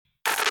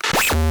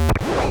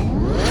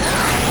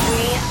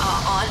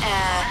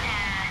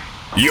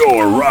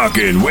You're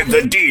rocking with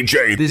the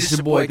DJ. This is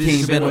your boy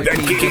King Venom. That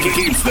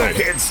keeps the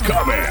hits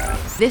coming.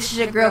 This is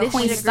your girl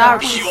Queen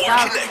Star. You're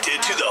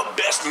connected to the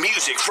best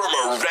music from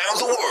around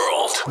the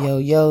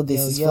world. Yo,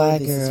 this is Fly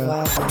Girl.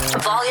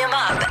 Volume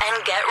up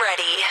and get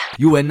ready.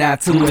 You are now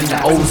tuned in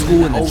the old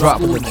school and the drop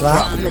of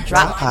the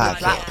Drop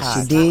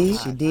podcast.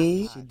 She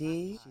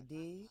did.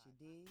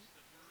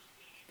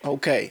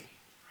 Okay,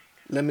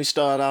 let me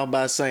start off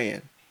by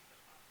saying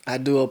I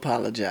do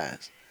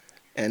apologize.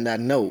 And I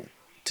know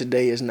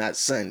today is not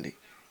Sunday,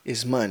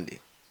 it's Monday.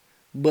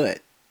 But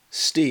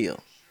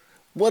still,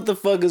 what the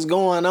fuck is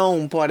going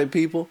on, party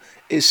people?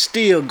 It's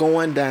still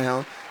going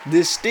down.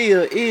 This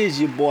still is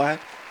your boy,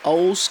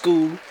 old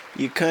school,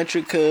 your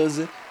country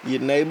cousin, your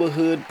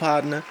neighborhood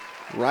partner,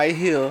 right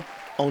here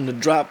on the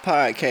Drop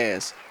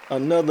Podcast.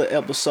 Another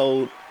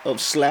episode of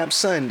Slap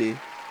Sunday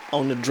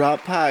on the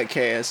Drop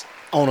Podcast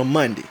on a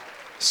Monday.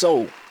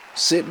 So,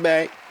 sit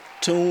back,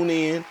 tune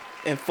in,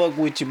 and fuck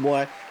with your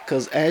boy.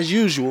 Because as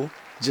usual,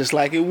 just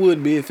like it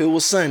would be if it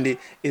was Sunday,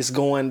 it's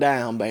going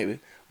down, baby.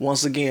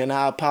 Once again,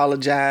 I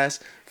apologize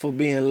for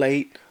being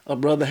late. A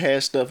brother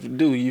had stuff to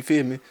do, you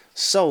feel me?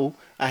 So,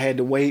 I had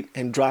to wait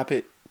and drop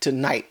it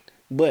tonight.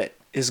 But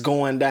it's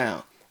going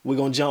down. We're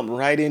going to jump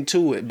right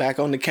into it. Back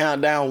on the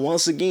countdown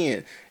once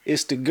again.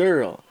 It's the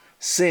girl,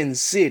 Sin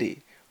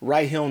City,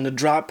 right here on the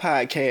Drop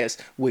Podcast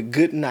with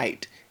Good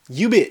Night.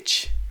 You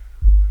bitch.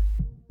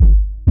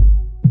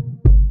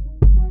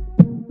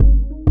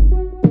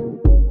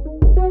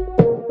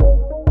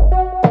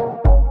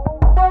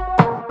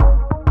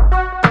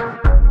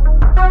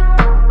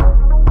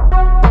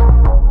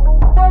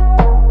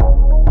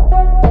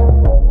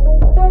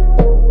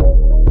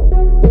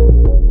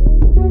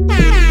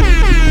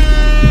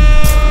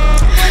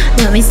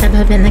 When we step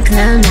up in the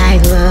club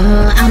like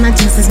whoa, all my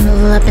juices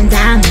move up and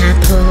down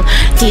that pole.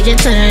 DJ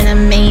turn to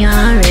me, you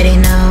already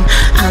know.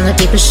 All the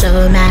people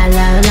show my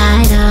love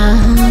like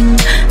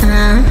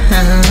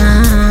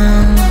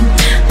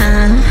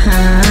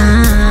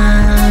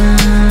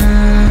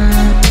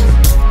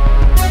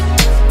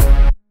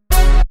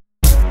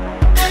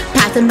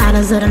Pop them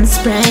bottles of them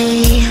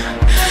spray.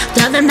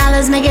 Throw them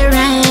dollars, make it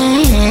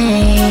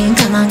rain.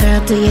 Come on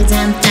girl, do your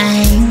damn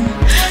thing.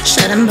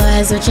 Show them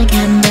boys what you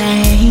can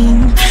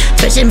bring.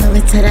 First you move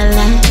it to the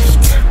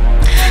left,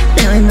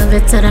 then we move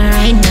it to the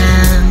right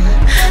now.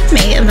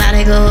 Make your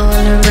body go all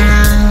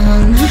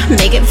around,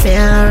 make it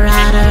feel right.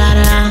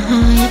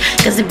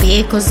 Cause the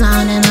beat goes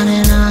on and on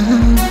and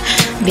on.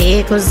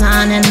 Beat goes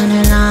on and on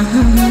and on.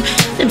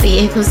 The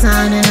beat goes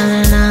on and on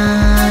and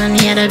on.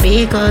 Yeah, the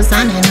beat goes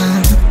on and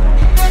on.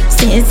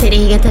 Sin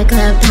City, get the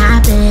club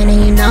poppin',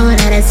 and you know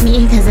that it's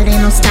me, cause it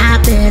ain't no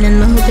stopping. And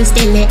my hoop is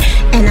still lit,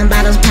 and the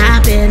bottles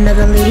poppin'.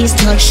 Other ladies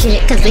talk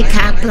shit, cause we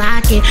cock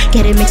blockin'.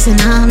 Get it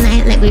mixin' all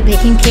night like we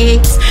baking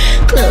cakes.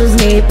 Close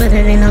late, but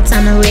it ain't no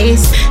time to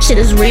waste. Shit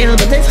is real,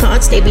 but the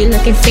hearts, they be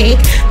looking fake.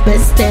 But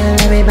still,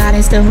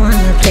 everybody still wanna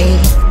play.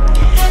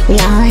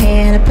 We all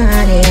here to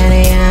party,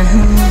 yada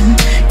yada.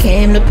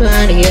 Came to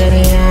party,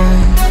 yada yada.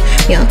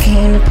 We all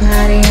came to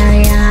party,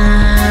 yada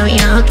yada. We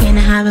all came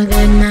to have a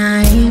good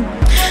night.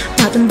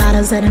 Pop them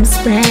bottles, let them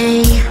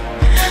spray.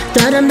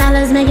 Throw them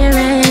dollars, make it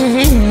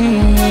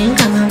rain.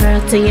 Come on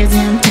girl, do your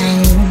damn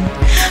thing.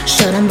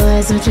 Show them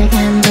boys what you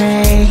can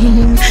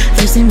bring.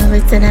 First we move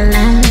it to the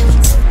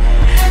left,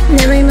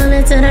 then we move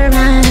it to the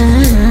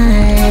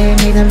right.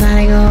 Make the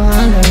body go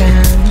all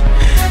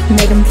around,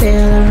 make them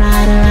feel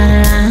right.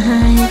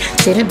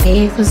 See the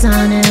beat goes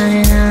on and on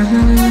and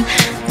on.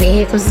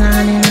 Beat goes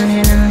on and on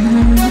and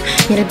on.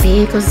 Yeah, the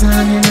beat goes on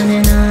and on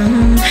and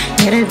on.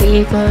 Yeah, the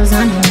beat goes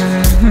on and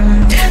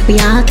on. We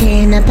all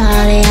came to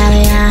party,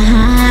 yada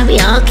yada. We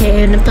all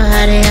came to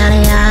party,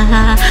 yada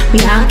yada. We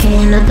all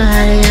came to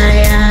party, yada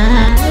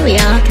yada. We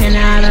all came to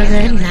have a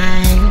good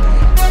night.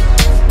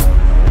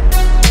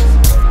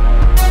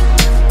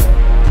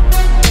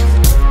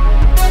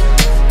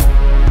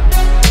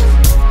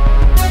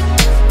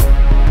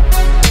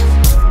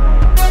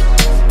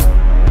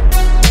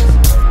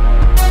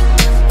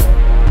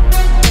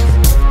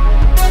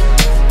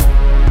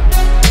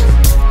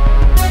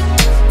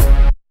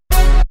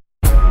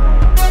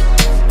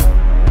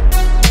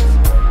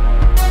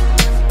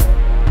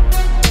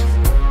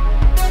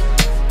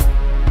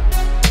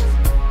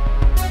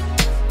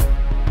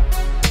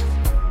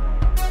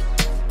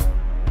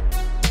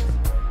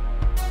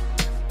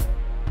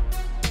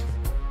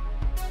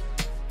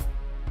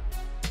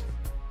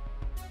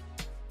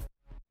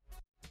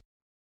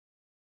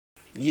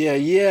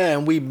 Yeah,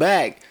 and we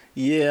back.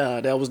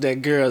 Yeah, that was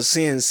that girl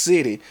Sin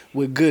City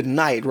with Good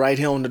Night right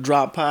here on the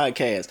Drop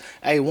Podcast.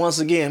 Hey, once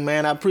again,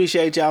 man, I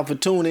appreciate y'all for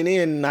tuning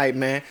in tonight,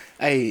 man.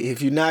 Hey,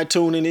 if you're not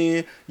tuning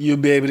in, you'll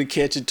be able to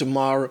catch it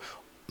tomorrow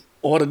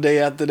or the day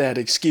after that,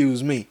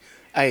 excuse me.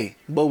 Hey,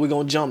 but we're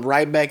going to jump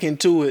right back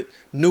into it.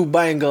 New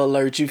banger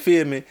alert, you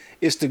feel me?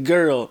 It's the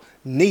girl,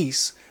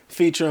 Niece,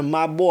 featuring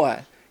my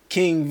boy,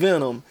 King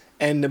Venom,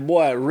 and the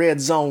boy,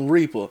 Red Zone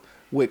Reaper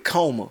with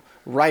Coma,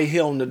 right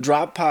here on the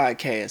Drop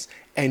Podcast.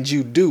 And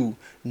you do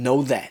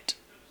know that.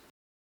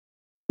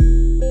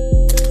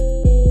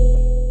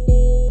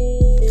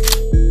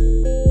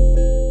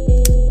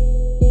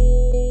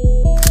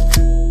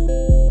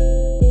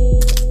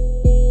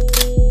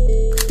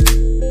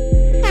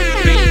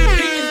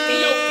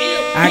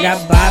 I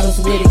got bottles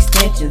with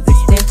extensions.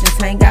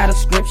 Extensions hang out of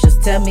scriptures.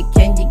 Tell me,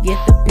 can you get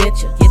the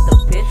picture?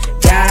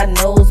 God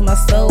knows my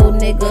soul,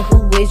 nigga.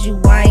 Who is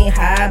you? I ain't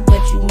high,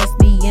 but you must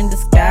be in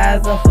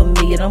disguise.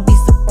 Unfamiliar, don't be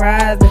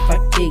surprised if I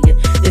kill you.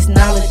 This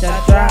knowledge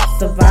I drop,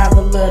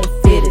 survival of the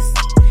fittest.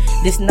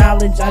 This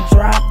knowledge I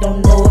drop,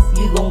 don't know if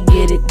you gon'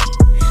 get it.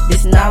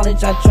 This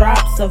knowledge I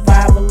drop,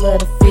 survival of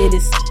the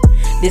fittest.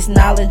 This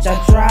knowledge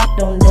I drop,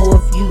 don't know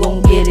if you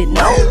gon' get it,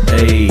 no.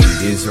 Hey,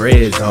 it's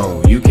Red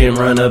Zone, you can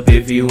run up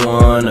if you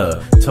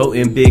wanna.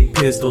 Toting big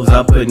pistols,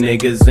 I put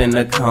niggas in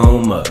a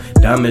coma.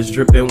 Diamonds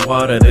dripping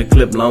water, the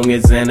clip long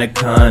as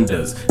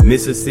anacondas.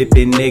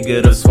 Mississippi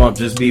nigga, the swamp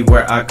just be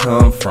where I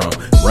come from.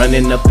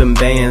 Running up them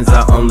bands,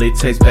 I only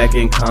text back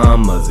in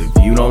commas.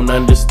 If you don't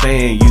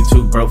understand, you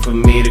too broke for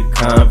me to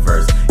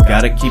converse.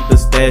 Gotta keep a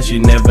stash, you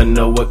never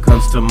know what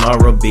comes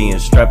tomorrow. Being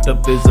strapped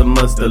up is a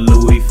must, the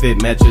Louis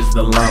fit matches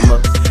the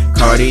llama.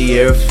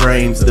 Cartier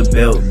frames, the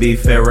belt be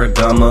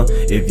Ferragamo.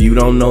 If you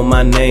don't know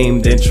my name,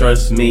 then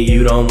trust me,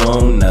 you don't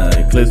want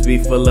none. Clips be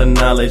full of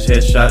knowledge,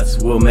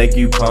 headshots will make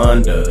you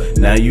ponder.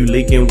 Now you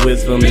leaking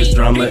wisdom, this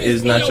drama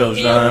is not your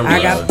genre.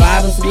 I got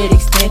bottles with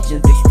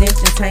extensions.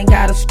 Extensions hang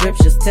out of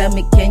scriptures. Tell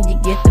me, can you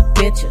get the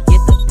picture?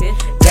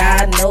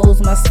 God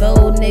knows my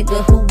soul,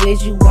 nigga. Who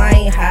is you? I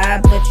ain't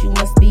high, but you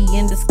must be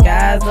in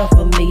disguise.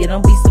 Unfamiliar,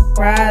 don't be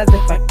surprised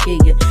if I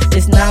kill you.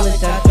 This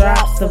knowledge I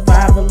drop,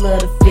 survival of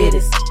the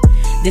fittest.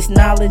 This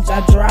knowledge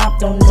I drop,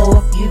 don't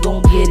know if you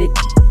gon' get it.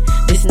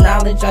 This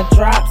knowledge I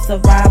drop,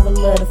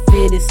 survival of the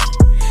fittest.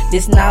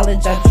 This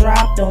knowledge I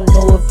drop, don't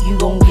know if you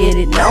gon' get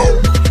it,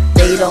 no.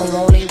 They don't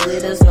want it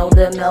with us, no,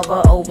 they'll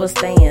never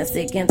overstand.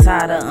 Sick and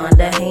tired of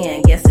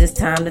underhand, guess it's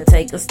time to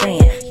take a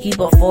stand. Keep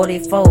a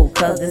 44,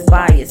 cause it's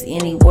bias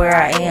anywhere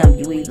I am.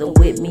 You either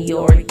with me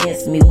or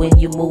against me when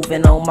you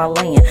moving on my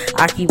land.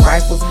 I keep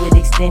rifles with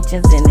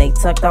extensions and they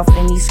tucked off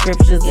in these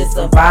scriptures. It's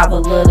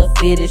survival of the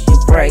fittest, you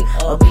pray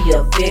or be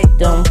a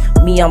victim.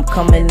 Me, I'm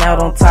coming out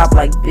on top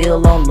like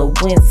Bill on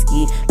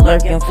Lewinsky.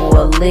 Lurking for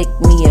a lick,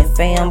 me and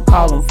fam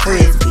call him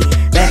Frisbee.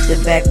 Back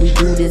to back, we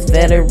do this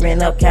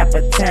veteran up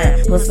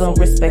Capitan. Put some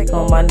respect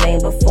on my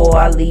name before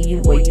I leave you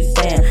where you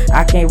stand.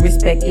 I can't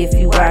respect if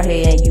you out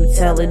here and you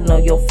tellin'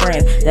 on your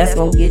friends. That's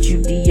gon' get you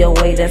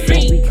DOA, that's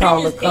what we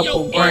call a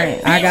couple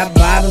brands. I got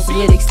bottles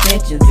with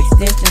extensions.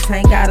 Extensions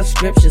hang out of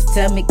scriptures.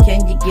 Tell me,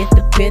 can you get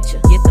the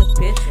picture?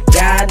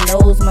 God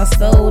knows my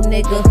soul,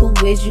 nigga.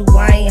 Who is you?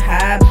 I ain't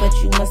high, but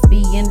you must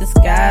be in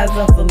disguise.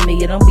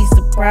 Unfamiliar, don't be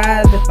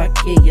surprised if I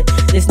kill you.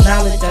 This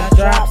knowledge I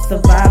drop,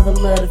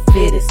 survival of the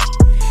fittest.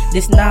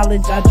 This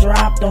knowledge I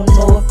drop, don't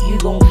know if you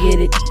gon' get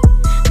it.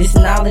 This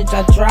knowledge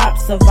I drop,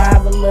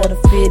 survival of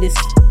the fittest.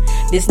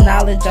 This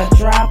knowledge I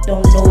drop,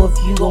 don't know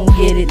if you gon'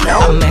 get it, no.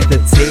 I'm at the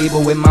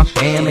table with my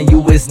family,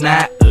 you is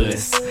not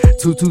us.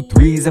 2 2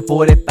 3s and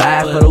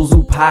 45 for those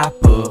who pop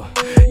up.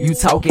 You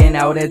talking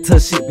all that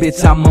tough shit,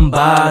 bitch, I'm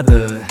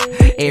unbothered.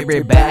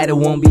 Everybody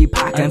won't be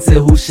Pac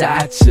until who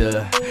shot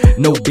ya.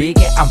 No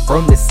biggie, I'm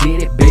from the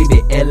city,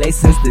 baby, LA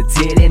since the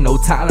titty. No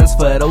tolerance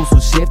for those who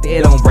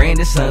shifted on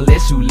brandish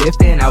unless you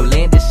lifting.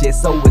 Outlandish shit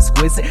so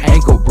exquisite,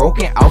 ankle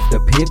broken off the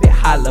pivot.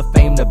 Hall of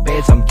Fame, the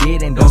badge I'm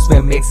getting. Don't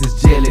spend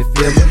Mex's jelly,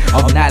 feel me.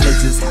 All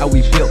knowledge is how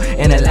we built,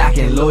 and a lock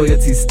and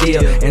loyalty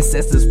still.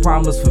 Ancestors'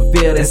 promise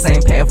fulfilled, that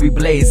same path we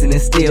blaze and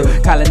still.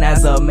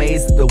 Colonizer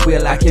amazed at the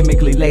wheel, I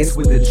chemically laced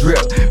with the drip.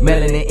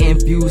 Melanin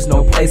infused,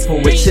 no place for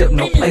a chip,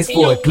 no place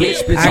for a glitch.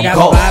 Bitch, I got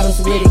bottles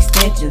with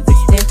extensions.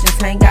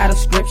 Extensions hang out of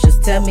scriptures.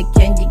 Tell me,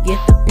 can you get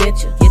the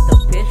picture?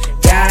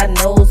 God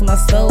knows my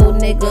soul,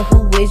 nigga.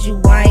 Who is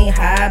you? I ain't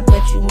high,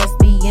 but you must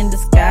be in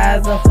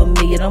disguise.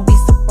 Unfamiliar, don't be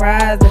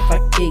surprised if I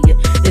kill you.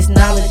 This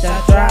knowledge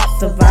I drop,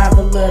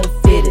 survival of the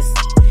fittest.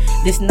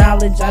 This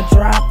knowledge I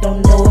drop,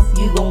 don't know if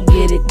you gon'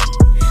 get it.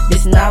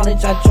 This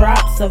knowledge I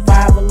drop,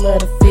 survival of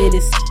the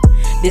fittest.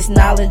 This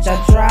knowledge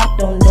I drop,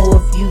 don't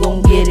know if you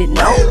gon' get it,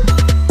 no.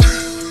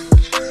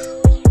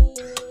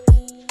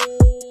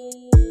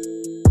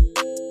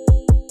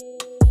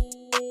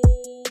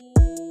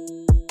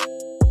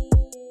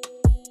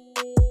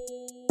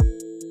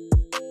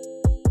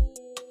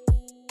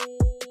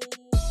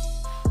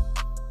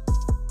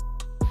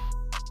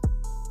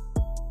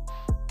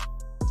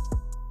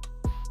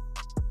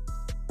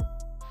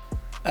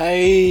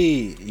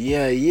 Hey,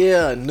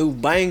 yeah, new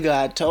banger.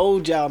 I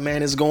told y'all,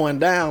 man, it's going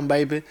down,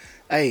 baby.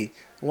 Hey,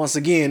 once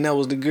again, that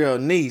was the girl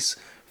Niece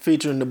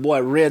featuring the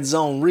boy Red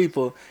Zone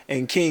Reaper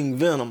and King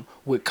Venom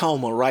with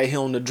Coma right here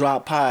on the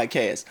Drop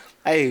Podcast.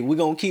 Hey, we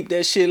gonna keep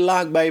that shit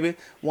locked, baby.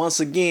 Once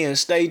again,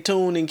 stay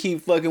tuned and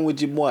keep fucking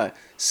with your boy.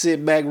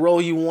 Sit back,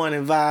 roll you one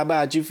and vibe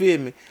out, you feel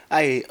me?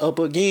 Hey, up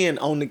again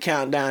on the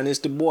countdown, it's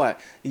the boy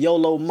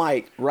YOLO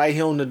Mike right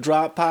here on the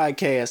Drop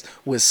Podcast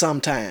with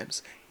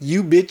Sometimes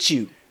You Bitch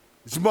You.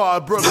 It's my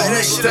brother.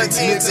 Shout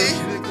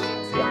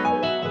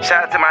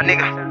out to my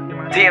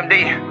nigga,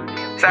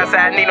 TMD.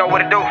 Southside Nino,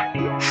 what it do?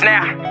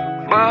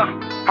 Snap,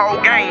 bug, whole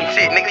gang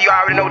shit, nigga. You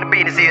already know the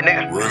business here,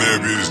 nigga. Run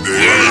that business,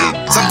 nigga.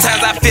 Yeah.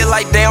 Sometimes I feel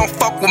like they don't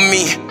fuck with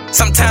me.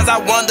 Sometimes I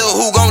wonder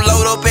who gon'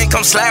 load up and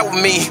come slide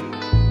with me.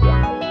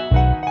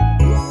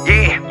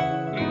 Yeah.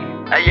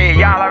 yeah,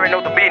 y'all already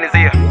know what the business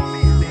is.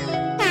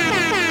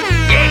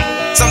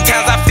 Yeah.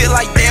 Sometimes I feel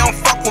like they don't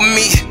fuck with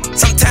me.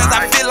 Sometimes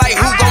I feel like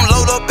who gon'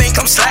 load up and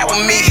come slap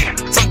with me.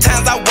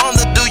 Sometimes I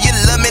wonder, do you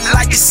love me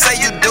like you say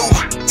you do?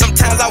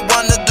 Sometimes I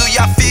wonder, do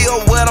y'all feel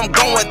what I'm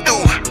going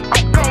through?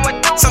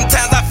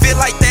 Sometimes I feel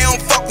like they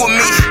don't fuck with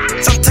me.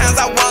 Sometimes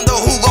I wonder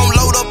who gon'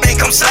 load up and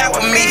come slap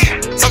with me.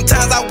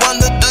 Sometimes I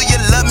wonder, do you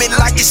love me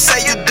like you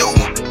say you do?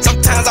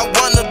 Sometimes I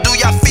wonder, do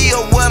y'all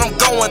feel what I'm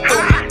going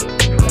through?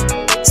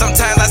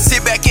 Sometimes I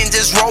sit back and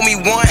just roll me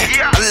one.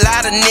 A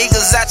lot of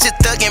niggas out here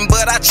thuggin',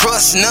 but I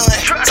trust none.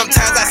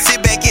 Sometimes I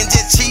sit back and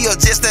just chill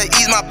just to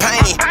ease my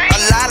pain. A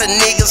lot of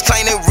niggas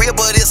claim they real,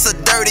 but it's a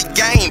dirty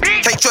game.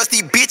 Can't trust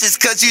these bitches,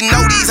 cause you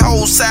know these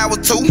hoes sour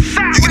too.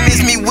 You can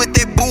miss me with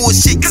that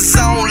bullshit, cause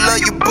I don't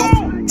love you,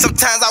 boo.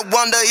 Sometimes I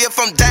wonder if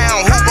I'm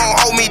down, who gon'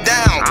 hold me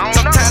down?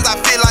 Sometimes I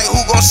feel like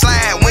who gon'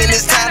 slide when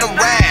it's time to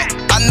ride.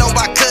 I know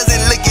my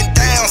cousin looking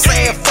down,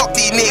 saying fuck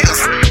these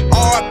niggas.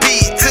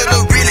 R.I.P. to the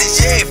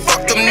realest, yeah,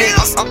 fuck them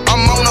niggas.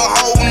 I'm on a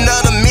whole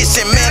nother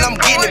mission, man, I'm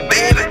getting it,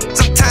 baby.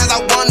 Sometimes I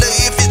wonder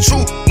if it's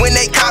true when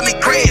they call me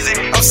crazy.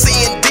 I'm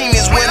seeing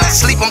demons when I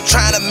sleep, I'm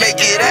trying to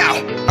make it out.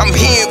 I'm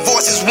hearing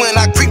voices when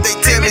I creep, they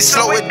tell me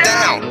slow it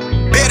down.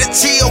 Better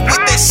chill with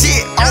that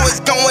shit,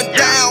 always going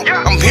down.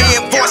 I'm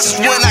hearing voices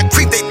when I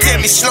creep, they tell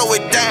me slow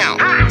it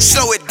down.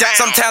 Slow it down.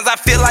 Sometimes I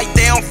feel like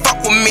they don't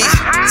fuck with me.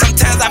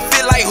 Sometimes I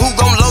feel like who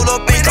gon' load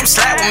up and come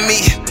slap with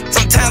me.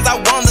 Sometimes I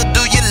wonder,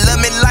 do you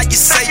love me like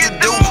you say you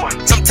do?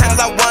 Sometimes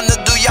I wonder,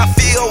 do y'all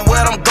feel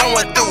what I'm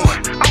going through?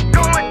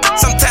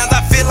 Sometimes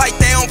I feel like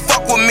they don't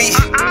fuck with me.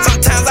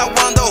 Sometimes I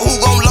wonder who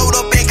gon' load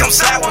up and come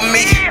slap with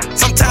me.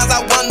 Sometimes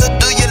I wonder,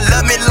 do you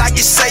love me like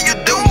you say you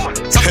do?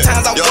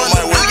 Sometimes I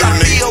wonder, do y'all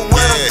feel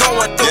what I'm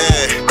going through?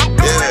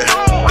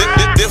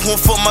 This one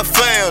for my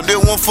fam, this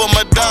one for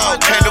my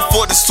dog. Can't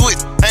afford to switch,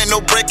 ain't no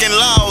breaking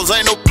laws,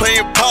 ain't no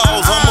playing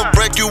pause. I'ma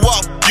break you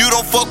off. You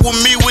don't fuck with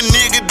me with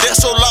nigga,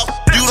 that's so lost.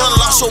 You done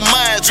lost your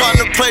mind, trying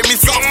to play me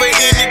soft at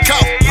any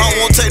cost. I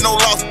won't take no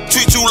loss,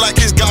 treat you like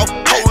it's golf.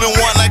 Holding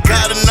one, I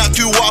gotta knock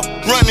you off.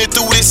 Running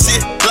through this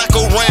shit like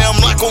a ram,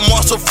 like a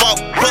monster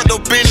fault. Put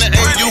up in the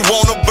air, you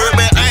want a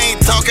bourbon. I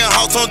ain't talking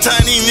hot,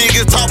 sometimes these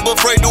niggas talk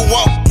afraid to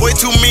walk. Way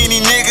too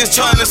many niggas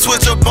trying to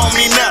switch up on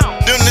me now.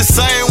 Them the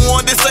same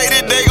one that say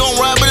that they gon'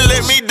 ride but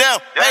let me down.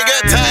 Ain't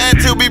got time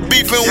to be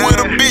beefing with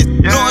a bitch.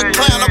 No a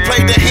clown, I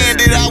played the hand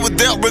that I was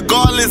dealt.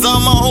 Regardless,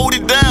 I'ma hold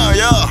it down,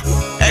 yeah.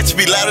 Action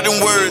be louder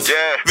than words.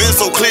 Vision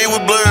so clear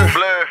with blur.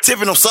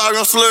 Tipping, I'm sorry,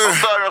 I'm slur.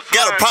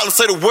 Got a problem,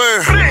 say the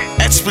word.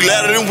 Action be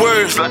louder than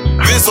words.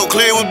 Vision so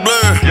clear with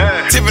blur.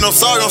 Tipping, I'm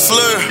sorry, I'm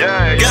slur.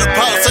 Got a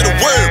problem, say the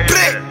word.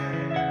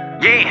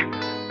 Yeah.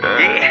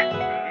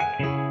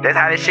 That's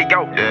how this shit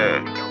go.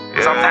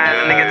 Sometimes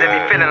the niggas just be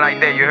feeling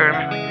like that, you heard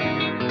me?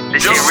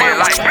 This shit real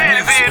life.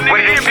 What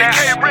it is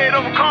now? Red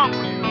overcome.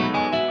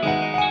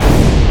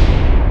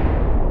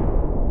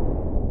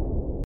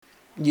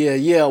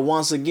 Yeah,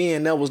 once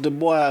again, that was the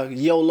boy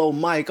YOLO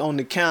Mike on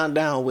the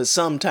countdown with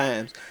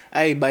Sometimes.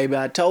 Hey, baby,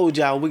 I told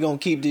y'all we gonna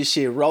keep this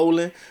shit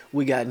rolling.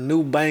 We got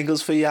new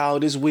bangers for y'all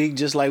this week,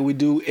 just like we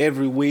do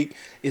every week.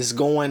 It's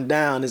going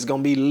down. It's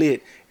gonna be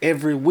lit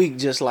every week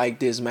just like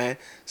this, man.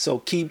 So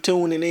keep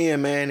tuning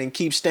in, man, and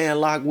keep staying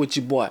locked with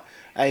your boy.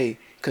 Hey,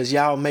 cause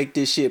y'all make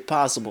this shit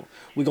possible.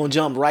 We gonna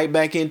jump right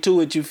back into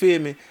it, you feel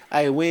me?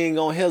 Hey, we ain't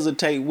gonna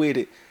hesitate with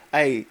it.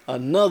 Hey,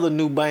 another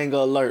new banger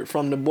alert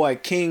from the boy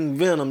King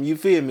Venom, you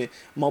feel me?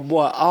 My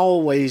boy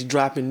always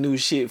dropping new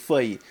shit for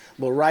you.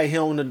 But right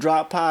here on the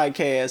Drop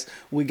Podcast,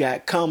 we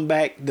got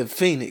Comeback the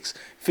Phoenix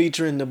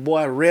featuring the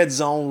boy Red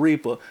Zone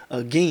Reaper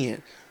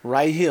again,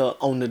 right here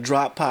on the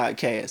Drop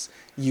Podcast.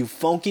 You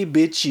funky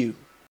bitch, you.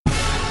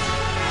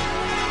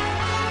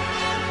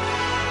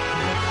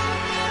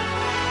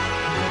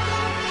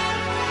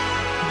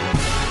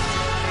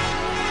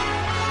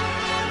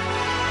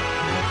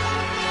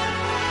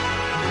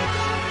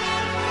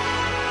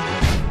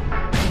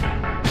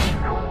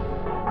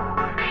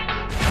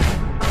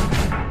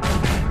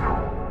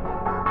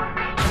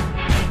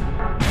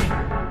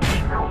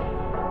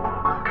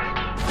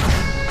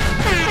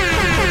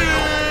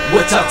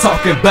 What y'all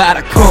talking about?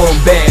 A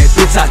comeback,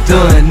 bitch, I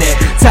done that.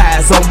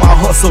 Ties on my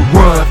hustle,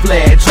 run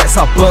flat, tracks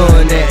I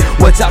burn that.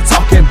 What y'all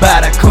talking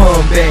about? A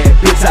comeback,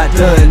 bitch, I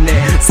done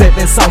that.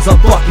 7 songs a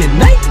fucking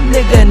night,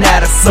 nigga,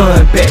 not a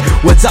sun back.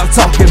 What y'all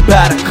talking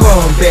about? A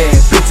comeback,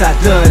 bitch, I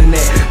done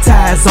that.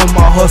 Ties on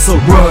my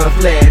hustle, run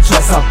flat,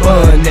 tracks I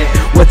burn that.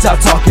 What y'all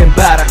talking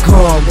about? A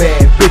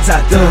comeback, bitch, I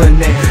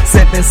done that.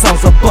 7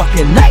 songs a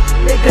fucking night,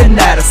 nigga,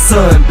 not a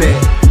sun back.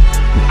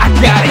 I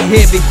got a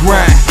heavy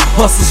grind,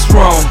 hustle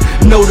strong,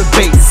 no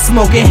debate,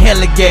 smoking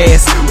hella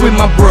gas with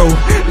my bro,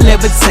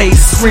 levitate,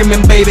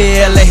 screaming baby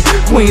LA,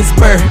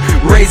 Queensburg,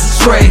 raise a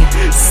tray,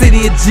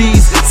 city of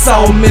G's,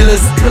 Saul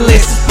Millers,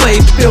 collection play,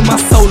 feel my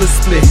solar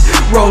split,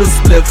 roller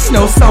split,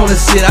 no stoner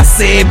shit, I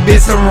said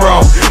bitch I'm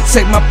wrong,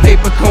 check my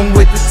paper, come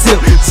with the tip,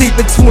 cheap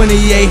at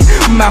 28,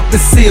 mouth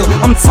is sealed,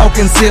 I'm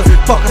talking zip,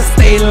 fuck a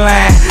state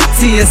line,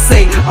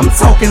 TSA, I'm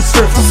talking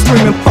strips, I'm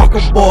screaming fuck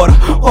a border,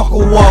 fuck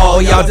a wall,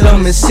 y'all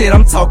dumb as shit,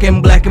 I'm talking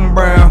talking black and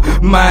brown.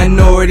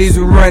 Minorities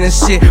running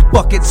shit,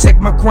 fuck it, check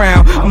my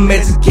crown. I'm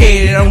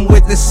educated, I'm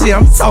with the shit,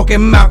 I'm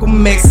talking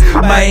Malcolm X.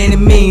 By any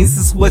means,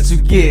 this is what you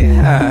get.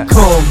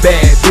 Come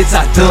back, bitch,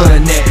 I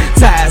done that.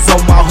 Ties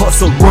on my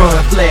hustle,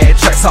 run flat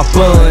tracks, I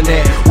burn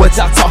that. What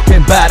y'all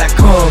talking about, I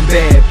come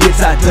back, bitch,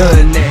 I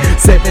done that.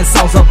 7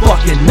 songs a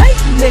fucking night,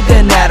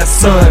 nigga, now the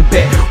sun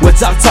back. What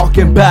y'all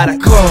talking about, I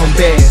come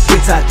back,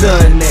 bitch, I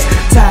done that.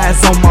 Ties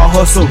on my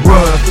hustle,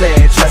 run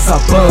flat tracks, I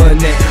burn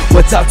that.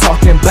 What y'all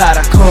talking about,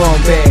 I come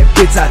back,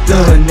 bitch, I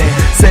done that.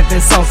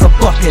 7 songs a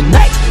fucking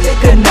night,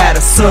 nigga, now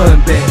the sun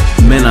back.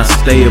 Man, I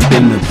stay up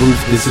in the booth,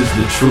 this is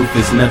the truth,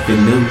 it's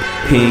nothing new.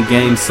 Pen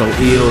game so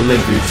ill,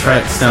 every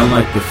track sound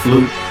like the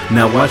flute.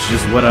 Now watch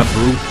just what I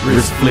brew,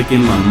 wrist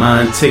flicking, my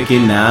mind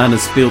ticking. Now I done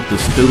spilled the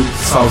stew,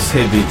 sauce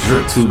heavy,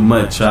 drip too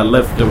much, I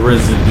left the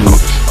residue.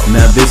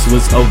 Now this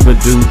was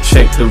overdue,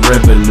 check the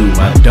revenue.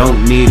 I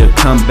don't need a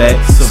comeback,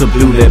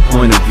 subdue that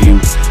point of view.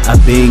 I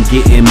been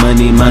getting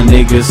money, my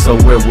niggas, so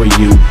where were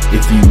you?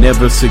 If you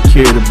never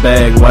secure the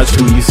bag, watch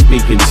who you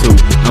speaking to.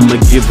 I'ma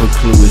give a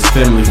clue, it's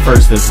family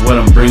first, that's what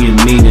I'm bringing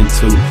meaning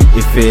to.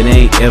 If it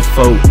ain't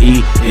FOE,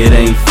 it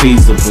ain't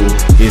feasible.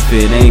 If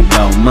it ain't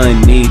about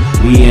money,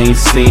 we ain't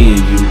seeing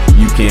you.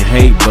 You can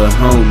hate, but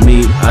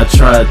homie, I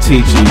tried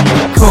teaching you.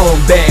 Come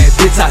back,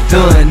 bitch, I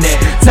done that.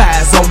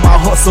 Ties on my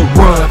hustle,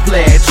 run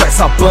flat tracks,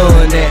 I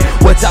burn that.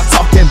 What y'all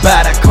talking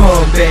about, I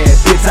come back,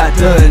 bitch, I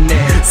done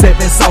that. 7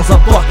 songs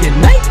a fucking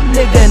night,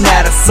 nigga,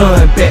 now the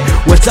sun back.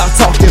 What y'all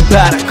talking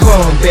about, I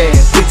come back,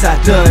 bitch, I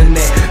done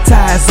that.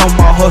 Ties on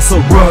my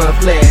hustle, run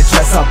flat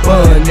tracks, I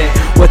burn that.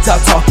 What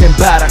y'all talking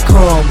about, I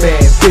come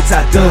back, bitch,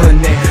 I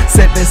done that.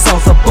 7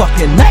 songs a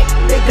fucking night,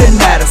 nigga,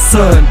 now the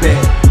sun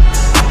back.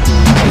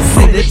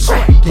 Send the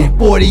track in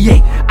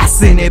 48, I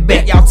send it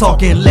back. Y'all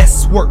talking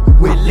less work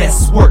with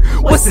less work.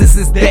 What sense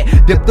is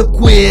that? Dip the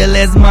quill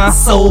as my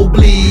soul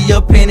bleed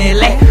up in it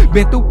lack.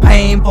 Been through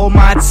pain for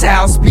my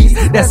child's peace,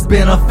 that's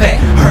been a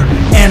fact. Her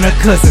and her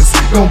cousins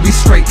gon' be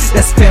straight,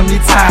 that's family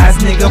ties,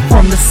 nigga,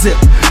 from the sip.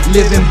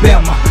 Live in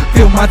Belma,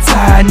 feel my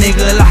tie,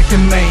 nigga, like a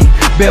man.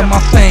 Bear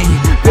my fame,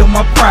 feel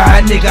my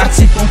pride, nigga, I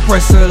cheat on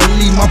pressure,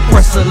 leave my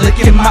pressure. Look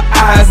in my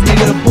eyes,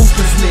 nigga, the booth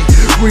is lit.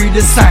 Read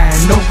the sign,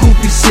 no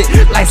goofy shit,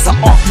 life's a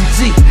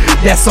RPG,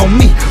 that's on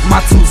me.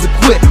 My tools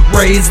equipped,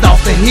 raised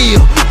off the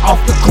hill,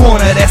 off the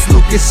corner, that's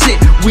Lucas shit.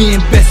 We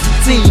invest the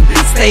team,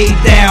 stay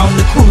down,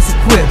 the crew's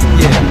equipped.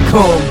 Yeah,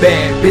 come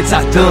back, bitch,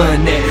 I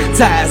done that.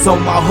 Ties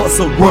on my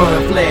hustle,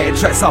 run flat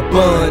tracks, I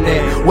burn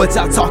that. What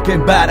y'all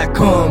talking about, I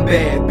come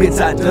back, bitch,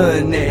 I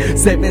done that.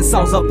 7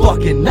 songs a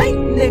fucking night,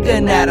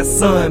 nigga, now the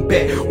sun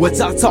back. What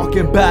y'all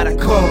talking about, I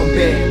come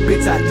back,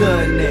 bitch, I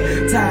done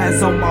that.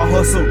 Ties on my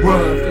hustle,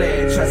 run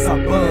flat tracks, I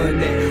burn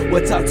that.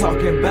 What y'all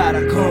talking about,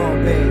 I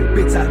come back,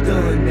 bitch, I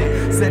done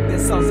that. 7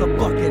 songs a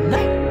fucking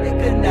night,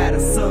 nigga, now the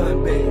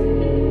sun back.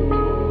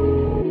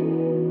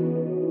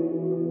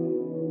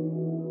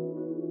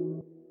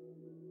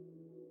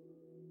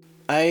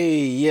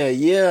 Hey,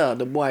 yeah,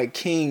 the boy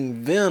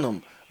King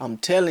Venom. I'm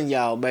telling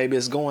y'all, baby,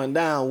 it's going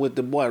down with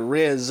the boy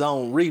Red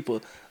Zone Reaper,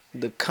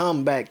 the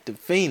Comeback to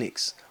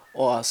Phoenix,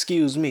 or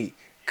excuse me,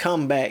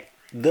 Comeback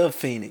the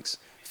Phoenix,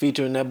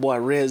 featuring that boy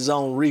Red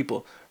Zone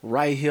Reaper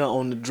right here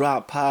on the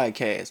Drop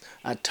Podcast.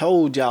 I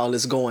told y'all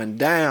it's going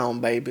down,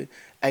 baby.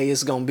 Hey,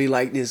 it's gonna be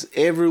like this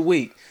every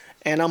week,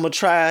 and I'm gonna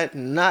try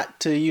not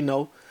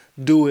to,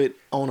 do it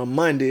on a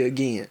Monday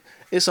again.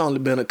 It's only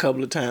been a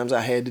couple of times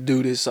I had to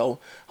do this, so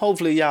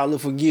hopefully y'all will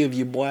forgive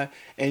you, boy,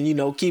 and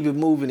keep it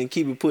moving and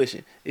keep it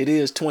pushing. It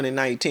is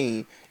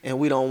 2019, and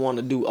we don't want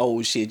to do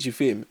old shit, you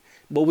feel me?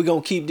 But we're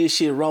going to keep this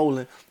shit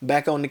rolling.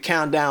 Back on the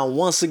countdown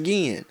once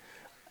again.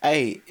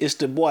 Hey, it's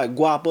the boy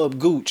Guap Up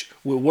Gooch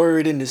with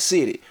Word in the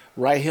City,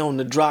 right here on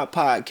the Drop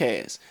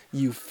Podcast.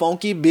 You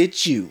funky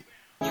bitch, you.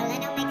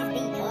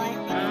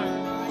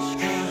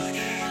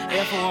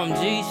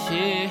 FOMG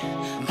shit.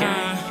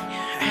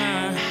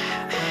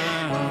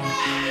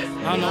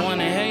 I'm the one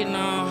that hating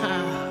on.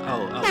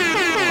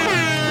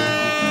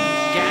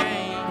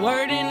 Gang.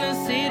 Word in the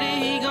city,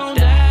 he gon'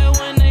 die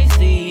when they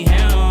see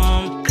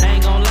him.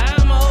 Ain't gon' lie,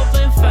 I'ma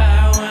open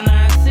fire when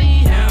I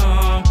see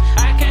him.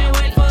 I can't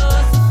wait for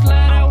us to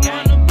slide, I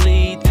wanna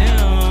bleed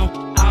them.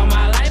 All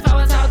my life I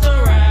was taught to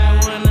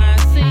ride when I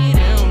see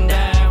them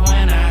die,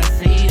 when I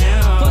see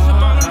them. Push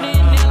up on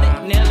them,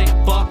 then nail it.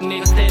 Fuck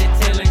niggas, steady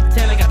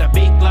telling. Got the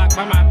big Glock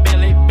by my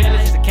belly.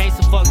 Just a case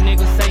of fuck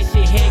niggas say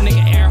shit. Head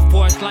nigga Air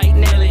Force like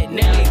Nelly.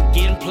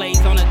 Getting plays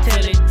on the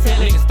telly.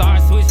 Nigga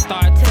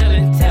start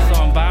telling.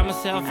 So I'm by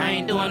myself, I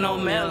ain't doing no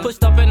melon.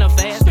 Pushed up in a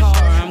fast car,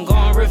 I'm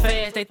going real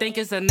fast. They think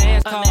it's a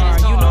NASCAR.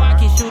 You know I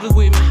keep shooters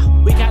with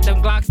me. We got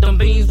them Glocks, them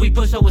beans. We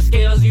push up with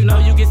scales. You know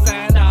you get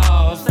signed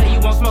off. Say you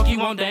want smoke, you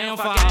want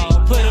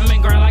downfall. Put them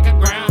in ground like a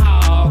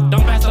groundhog.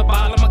 Don't pass the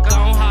ball, I'm a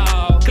gone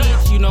hog.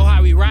 Bitch, you know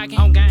how we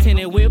rockin'.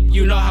 Tinted whip,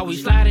 you know how we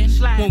sliding.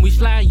 When we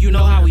slide, you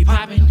know how we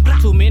poppin'.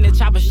 2 minute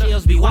chopper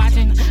shells be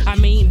watching. I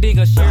mean,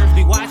 digger sheriffs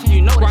be watching.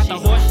 You know brought the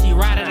horse, she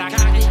ride it, I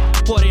cock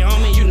it. 40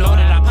 on me, you know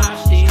that I pop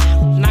shit.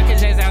 Knock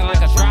his ass out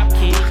like a drop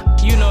kick.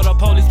 You know the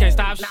police can't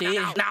stop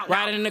shit.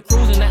 Riding in the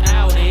cruise in the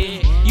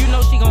Audi. You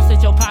know she gon'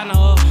 set your partner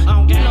up.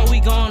 You know we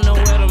gon' know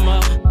where them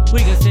up. We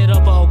can set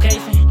up a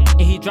occasion,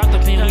 and he dropped the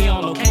pin, we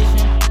on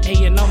location. And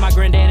you know my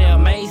granddaddy a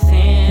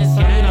Mason,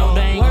 so you know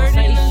they ain't gon'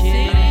 say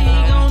shit.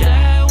 He gon'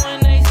 die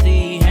when they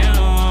see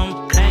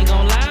him. Ain't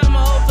gon' lie,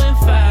 I'ma open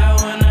fire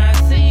when I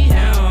see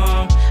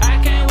him. I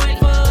can't wait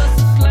for us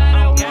to slide,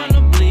 I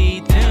wanna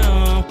bleed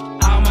them.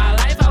 All my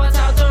life I was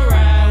taught to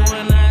ride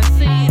when I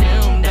see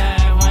them,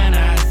 die when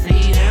I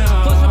see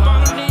them. Push up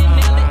on them,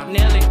 then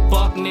nail it,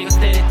 fuck niggas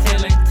steady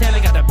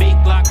tellin'. Got the big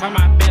Glock by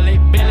my belly.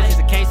 It's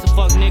a case of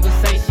fuck niggas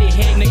say shit,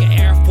 heck nigga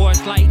Air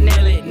Force like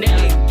Nelly.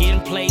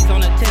 Getting plays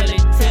on the telly.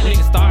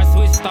 Nigga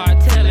start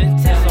telling.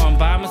 So I'm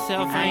by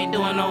myself, I ain't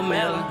doing no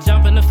melon.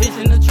 Jumping the fish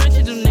in the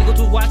trenches, them niggas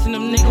was watching,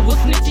 them niggas was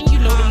snitching. You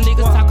know them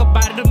niggas talk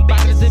about it, them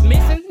bodies is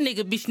missing.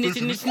 Nigga be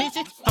snitching and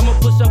snitching. I'ma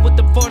push up with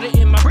the 40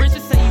 in my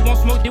britches. Say you won't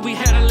smoke, then we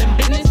handling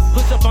business.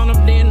 Push up on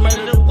them, then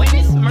murder the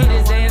witness. Murder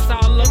his ass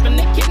all up in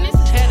the kidneys.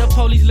 Had the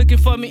police looking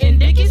for me in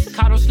Dickies.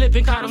 Caught him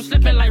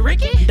slipping like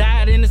Ricky.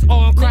 Died in his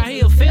arm, cry, he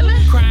a feeling.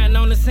 Crying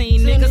on the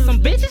scene, niggas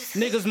some bitches.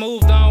 Niggas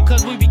moved on,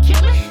 cause we be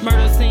killing.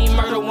 Murder scene,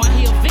 murder one,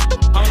 he a victim.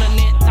 On the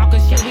net,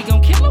 talking shit, we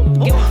gon' kill him.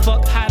 Give a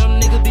fuck how them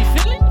niggas be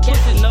feeling.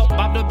 Pushing up,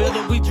 Bob the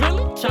builder, we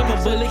drilling. Chop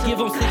a bullet, give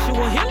him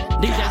sexual healing.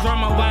 DJ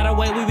drama, by the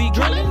way, we be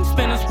drilling.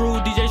 Spin a screw,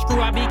 DJ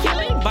screw, I be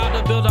killing. Bob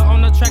the builder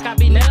on the track, I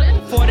be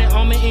nailing. 40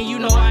 on me, and you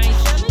know I ain't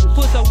shelling.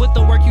 Push up with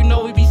the work, you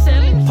know we be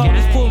selling.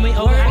 Police pull me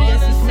over, I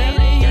guess he smell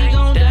it. He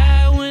gon'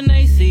 die when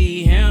they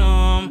see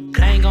him.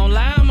 Ain't gon'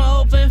 lie,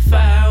 I'ma open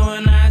fire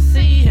when I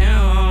see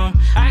him.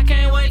 I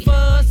can't wait for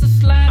us to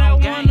slide, I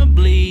wanna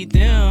bleed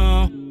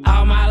them.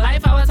 All my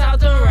life I was taught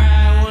to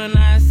ride when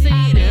I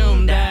see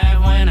them, die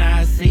when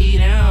I see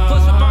them.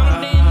 Push up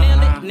on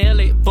them, then nail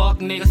it. Fuck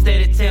niggas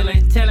steady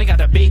telling. Got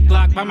the big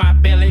Glock by my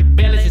belly.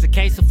 Just a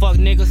case of fuck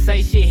niggas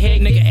say shit, heck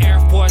nigga Air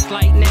Force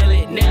like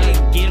Nelly.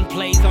 Getting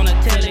plays on the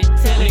telly.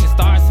 Nigga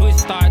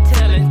start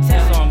telling. So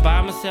I'm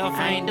by myself,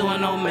 I ain't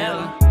doing no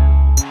melon.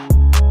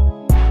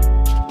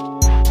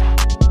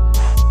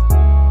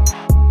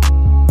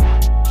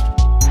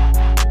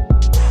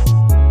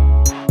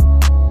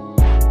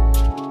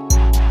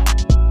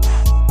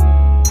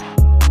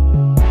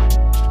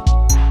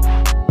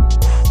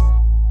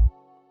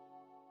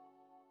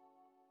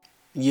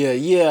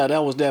 Yeah,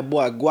 that was that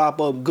boy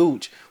Guap Up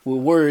Gooch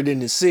with Word in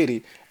the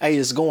City. Hey,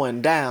 it's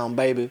going down,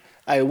 baby.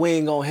 Hey, we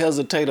ain't gonna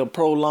hesitate or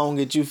prolong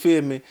it, you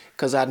feel me?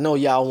 Cause I know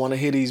y'all wanna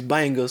hear these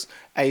bangers.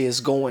 Hey, it's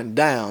going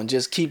down.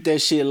 Just keep that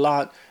shit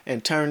locked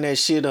and turn that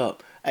shit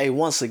up. Hey,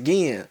 once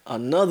again,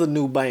 another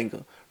new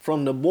banger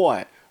from the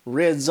boy,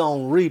 Red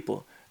Zone Reaper.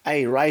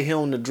 Hey, right here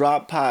on the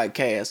Drop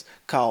Podcast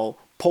called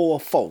Pour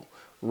 4.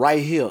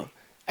 Right here.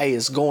 Hey,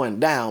 it's going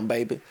down,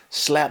 baby.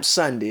 Slap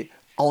Sunday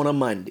on a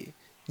Monday.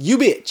 You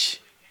bitch.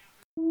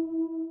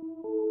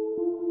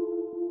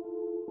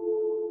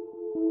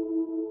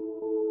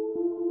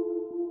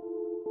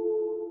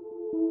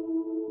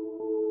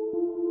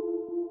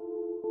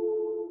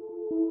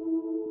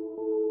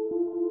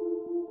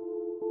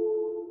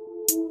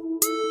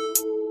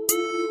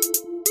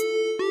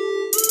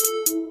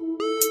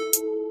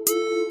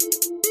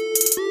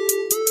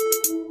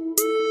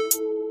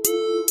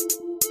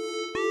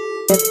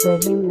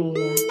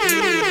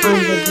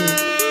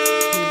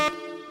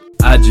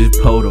 I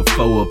just pulled a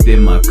 4 up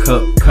in my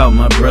cup. Call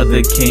my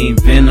brother King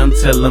Venom,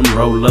 tell him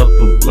roll up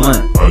a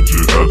blunt.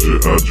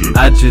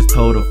 I just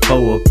pulled a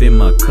 4 up in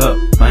my cup.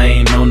 I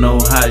ain't on no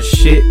hot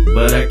shit,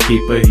 but I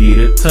keep a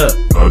heater tucked.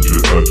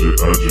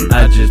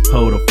 I just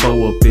pulled a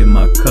 4 up in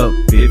my cup.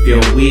 If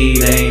your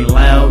weed ain't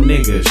loud,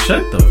 nigga,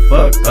 shut the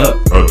fuck up.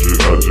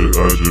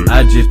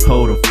 I just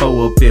pulled a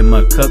 4 up in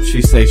my cup.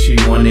 She say she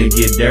wanna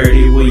get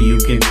dirty, well you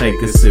can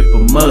take a sip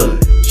of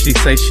mud. She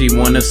say she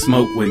wanna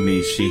smoke with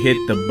me. She hit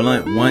the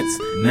blunt once,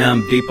 now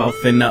I'm deep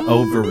off in the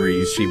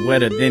ovaries. She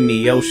wetter than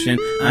the ocean,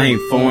 I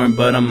ain't foreign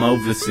but I'm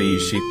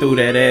overseas. She threw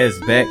that ass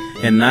back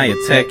and I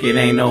attack, it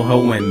ain't no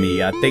hoe in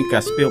me. I think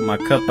I spilled my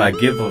cup, I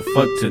give a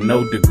fuck to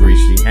no degree.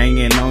 She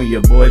hanging on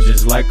your boy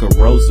just like a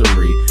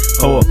rosary.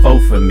 Pour a 4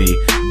 for me,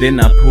 then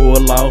I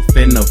pull off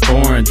in the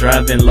foreign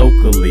driving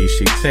locally.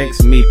 She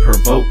texts me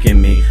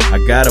provoking me, I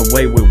got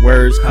away with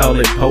words, call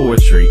it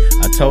poetry.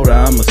 I told her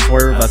I'ma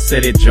swerve, I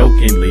said it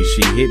jokingly.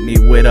 She hit me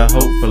with a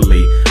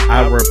hopefully,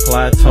 I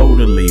reply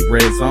totally.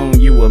 Red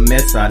Zone, you a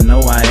mess, I know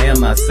I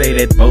am, I say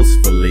that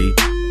boastfully.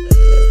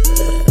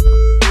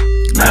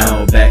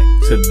 Now back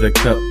to the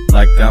cup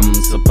like I'm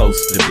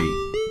supposed to be.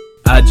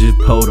 I just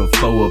pulled a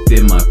 4 up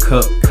in my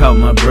cup. Call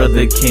my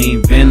brother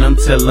King Venom,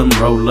 tell him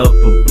roll up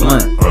a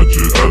blunt.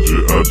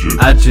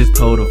 I just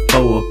pulled a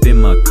 4 up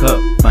in my cup.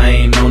 I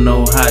ain't on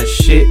no hot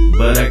shit,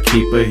 but I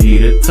keep a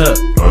heater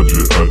tucked.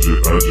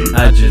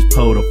 I just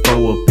pulled a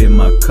 4 up in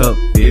my cup.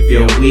 If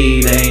your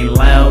weed ain't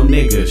loud,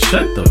 nigga,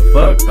 shut the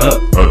fuck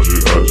up.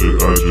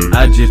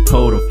 I just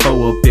pulled a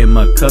 4 up in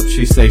my cup.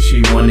 She say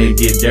she wanna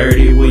get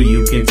dirty, well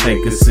you can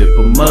take a sip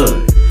of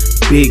mud.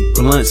 Big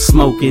blunt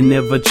smoking,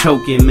 never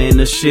choking, man,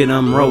 the shit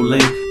I'm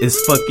rolling is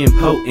fucking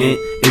potent,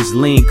 it's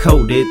lean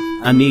coated,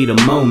 I need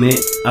a moment.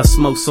 I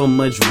smoke so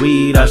much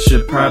weed, I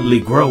should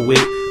probably grow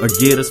it or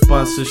get a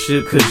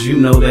sponsorship, cause you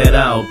know that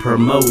I'll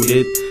promote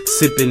it.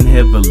 Sipping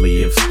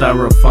heavily, if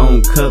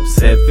styrofoam cups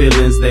had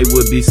feelings, they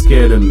would be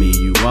scared of me.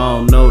 You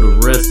all know the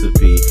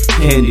recipe,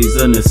 candy's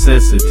a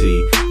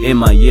necessity. In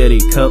my Yeti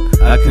cup,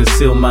 I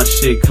conceal my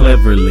shit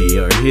cleverly,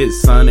 or hit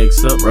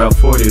Sonics up, Route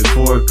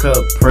 44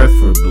 cup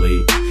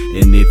preferably.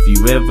 And if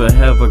you ever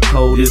have a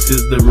cold, this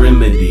is the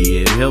remedy.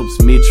 It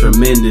helps me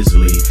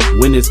tremendously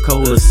when it's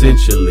cold,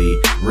 essentially.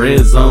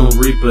 Red Zone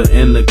Reaper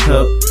in the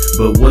cup,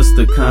 but what's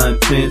the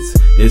contents?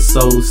 It's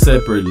sold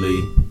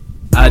separately.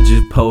 I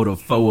just pulled a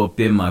 4 up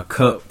in my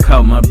cup.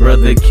 Caught my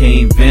brother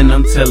King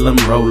Venom, tell him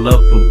roll up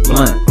a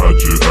blunt.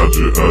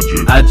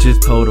 I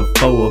just pulled a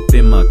 4 up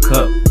in my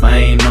cup. I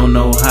ain't on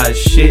no hot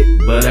shit,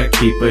 but I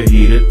keep a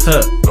heater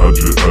tucked.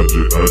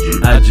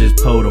 I just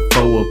pulled a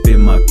 4 up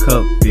in my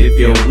cup. If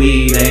your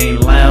weed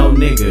ain't loud,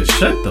 nigga,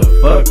 shut the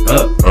fuck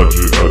up.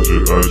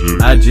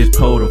 I just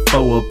pulled a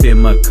 4 up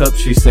in my cup.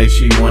 She say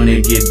she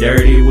wanna get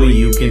dirty, well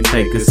you can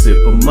take a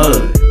sip of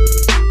mud.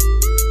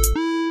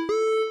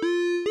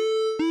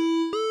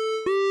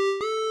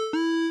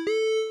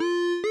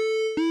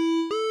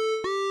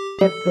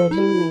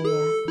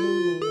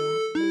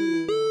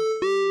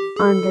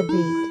 On the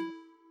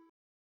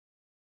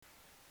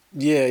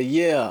beat.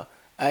 Yeah.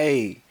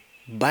 Hey,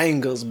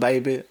 bangers,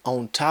 baby.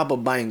 On top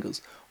of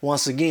bangers.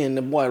 Once again,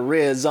 the boy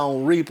Red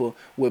Zone Reaper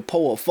with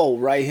Power 4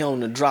 right here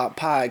on the Drop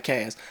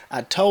Podcast.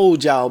 I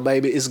told y'all,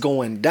 baby, it's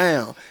going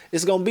down.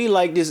 It's going to be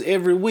like this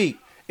every week,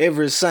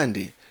 every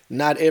Sunday,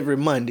 not every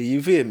Monday.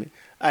 You feel me?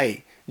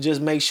 Hey, just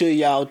make sure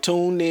y'all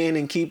tune in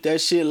and keep that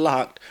shit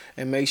locked.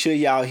 And make sure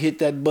y'all hit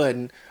that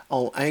button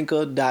on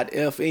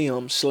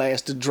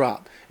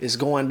anchor.fm/thedrop. It's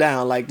going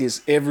down like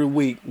this every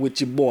week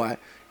with your boy,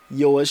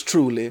 yours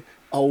truly,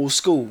 Old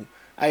School.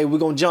 Hey, we're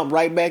going to jump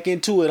right back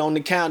into it on the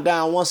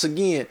countdown once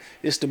again.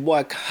 It's the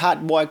boy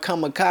Hot Boy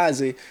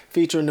Kamikaze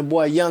featuring the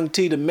boy Young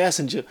T the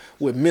Messenger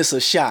with Miss a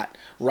Shot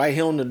right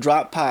here on the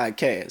Drop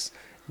Podcast.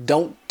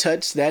 Don't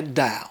touch that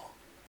dial.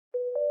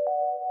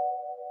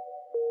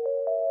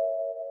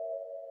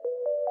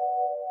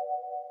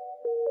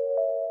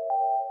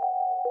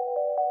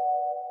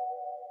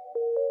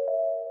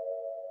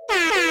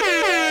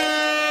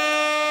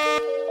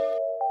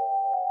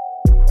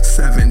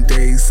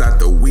 Out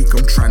the week,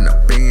 I'm tryna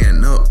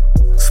band up.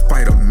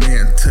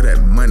 Spider-Man to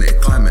that money,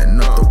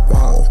 climbing up the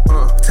wall.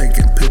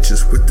 Taking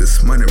pictures with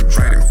this money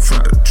right in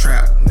front of the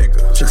trap,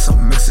 nigga. Just a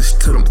message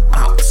to them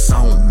ops,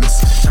 I don't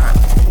miss a shot.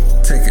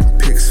 Taking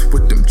pics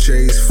with them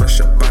J's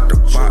fresh up out the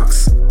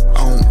box. I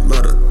don't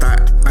love the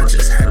thought, I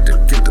just had to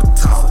get the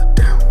top.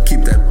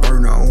 Keep that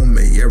burner on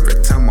me every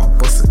time I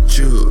bust a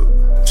jug.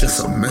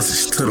 Just a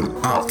message to them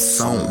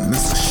ops, I don't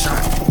miss a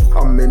shot.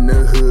 I'm in the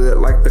hood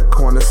like the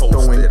corner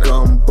throwing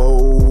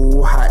gumbo.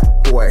 Hot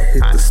boy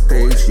hit the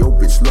stage, yo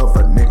bitch love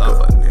a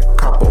nigga.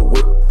 Cop a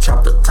whip,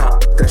 chop the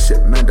top, that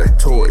shit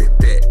mandatory.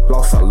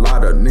 Lost a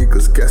lot of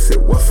niggas, guess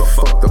it was a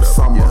fucked up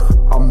summer.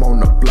 I'm on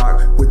the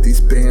block with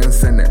these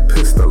bands and that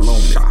pistol on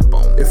me.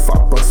 If I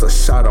bust a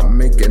shot, I'm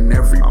making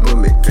every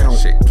bullet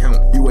count.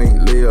 You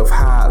ain't live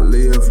how I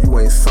live, you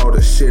ain't saw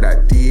the shit I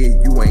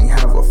did. You ain't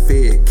have a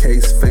Fed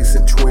case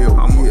facing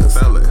 12 years.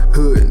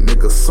 Hood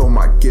niggas, so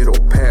my ghetto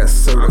pass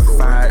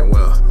certified.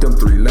 Them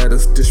 3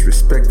 letters,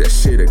 disrespect that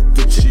shit'll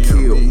get you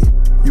killed.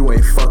 You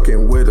ain't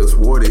fucking with us,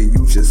 water,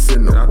 you just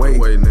in the way.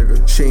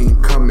 She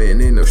ain't coming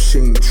in if she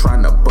ain't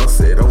tryna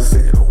bust it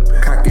open.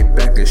 Cock it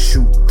back and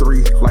shoot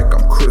 3 like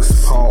I'm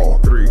Chris Paul.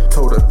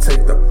 Told her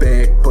take the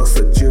bag, bust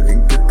a jug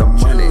and get the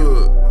money.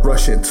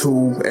 Rushing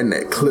 2 and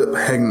that clip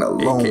hanging a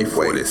long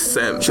way.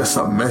 Just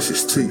a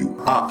message to you,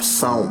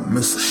 ops, I don't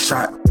miss a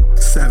shot.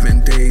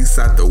 7 days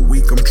out the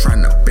week, I'm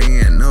tryna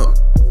band up.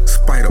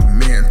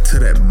 Spider-Man to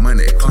that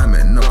money,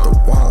 climbing up the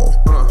wall.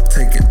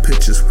 Taking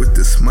pictures with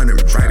this money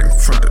right in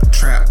front of the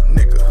trap,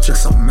 nigga.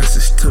 Just a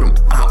message to them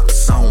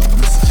ops, I don't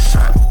miss a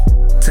shot.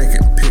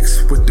 Taking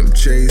pics with them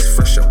J's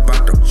fresh up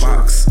out the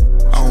box.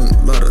 I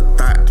don't love the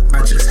thought,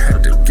 I just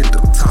had to get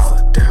the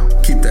top.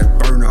 Keep that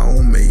burner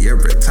on me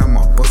every time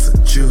I bust a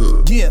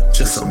jug.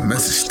 Just a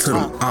message to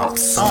them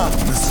ops, I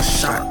don't miss a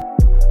shot.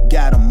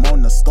 Got him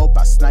on the scope,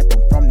 I snipe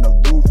him from the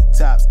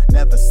rooftops.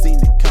 Never seen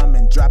it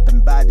coming,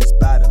 dropping bodies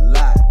by the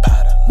lot.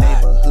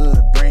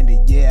 Neighborhood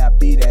branded, yeah, I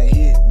be that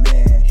hit,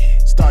 man.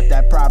 Start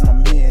that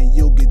problem here and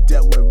you'll get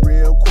dealt with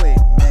real quick,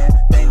 man.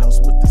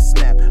 Thanos with the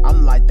snap,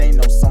 I'm like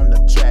Thanos on the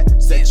track.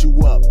 Set you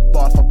up,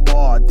 bar for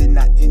bar, then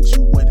I end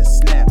you with a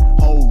snap.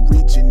 Hole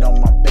reaching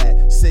on my back,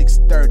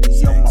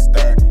 630 on my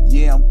back.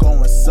 Yeah, I'm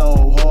going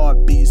so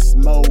hard, beast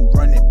mode,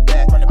 run it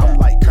back. I'm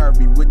like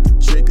Curry with the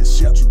trigger,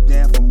 shoot you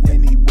down from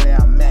anywhere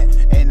I'm at.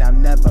 And I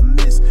never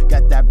miss,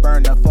 got that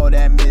burner for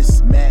that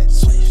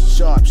mismatch.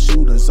 Sharp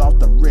shooters off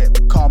the rip,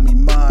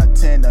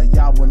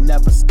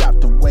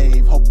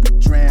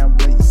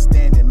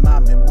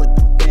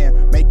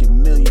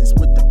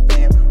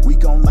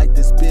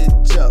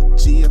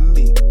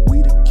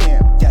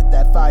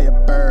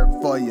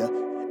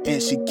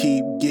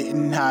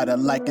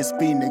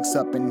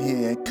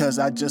 here, cause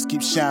I just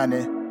keep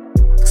shining.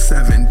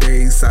 7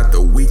 days out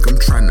the week, I'm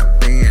tryna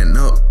band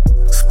up.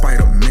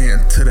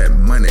 Spider-Man to that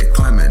money,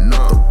 climbing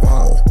up the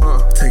wall.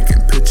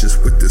 Taking pictures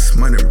with this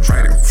money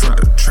right in front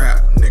of the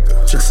trap,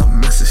 nigga. Just a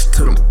message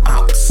to them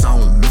ops, I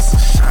don't miss a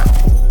shot.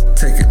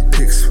 Taking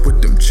pics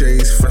with them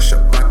J's fresh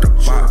up out the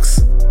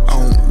box. I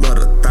don't love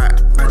the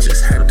thought, I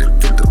just had to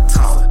get the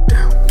top.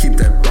 Keep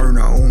that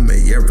burner on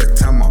me every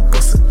time I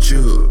bust a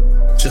jug.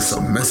 Just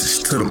a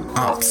message to them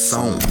ops,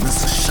 I don't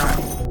miss a shot.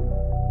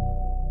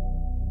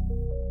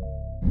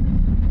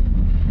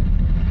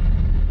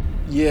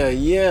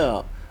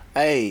 Yeah.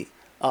 Hey,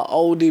 a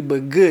oldie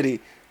but goodie.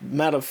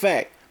 Matter of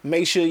fact,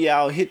 make sure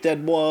y'all hit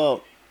that boy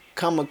up.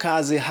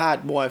 Kamikaze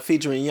Hot Boy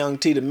featuring Young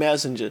T the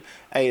Messenger.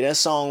 Hey, that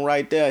song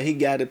right there, he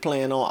got it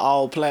playing on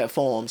all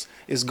platforms.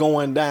 It's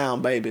going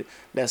down, baby.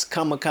 That's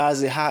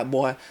Kamikaze Hot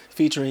Boy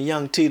featuring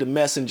Young T the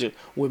Messenger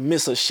with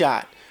Miss a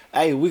Shot.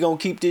 Hey, we gonna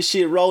keep this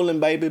shit rolling,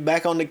 baby.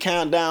 Back on the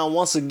countdown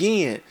once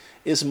again.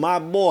 It's my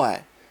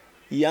boy,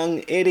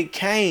 Young Eddie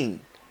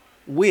Kane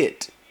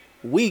with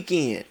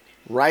Weekend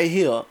right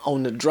here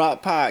on the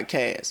Drop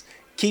Podcast.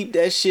 Keep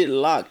that shit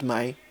locked,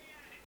 man.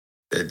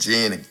 That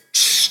Jenny.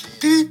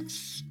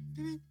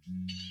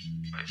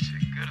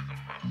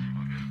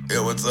 Yeah,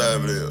 what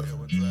time it is?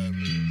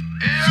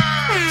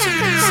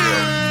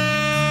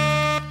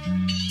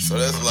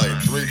 So that's like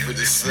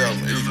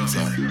 3:57 Eastern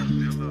time.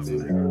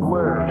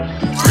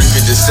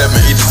 3:57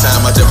 Eastern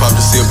time, I just popped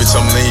the seal, bitch,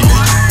 I'm leaning.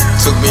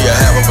 Took me a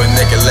half of a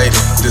naked lady,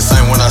 the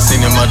same one I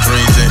seen in my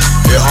dreams. And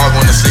it hard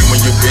when to sleep when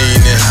you being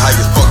in. High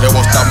as fuck, that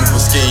won't stop me from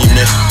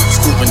scheming.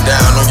 Scooping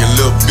down on your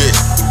little bitch.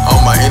 On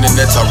my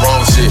internet, I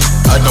wrong shit.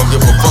 I don't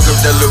give a fuck if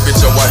that little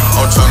bitch a wife.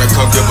 I'm tryna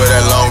come give her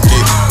that long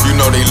dick. You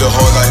know they little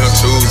hoes out here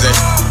choosing.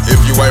 If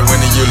you ain't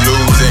winning, you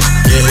losing.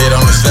 Get hit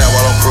on the slab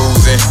while I'm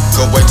cruising.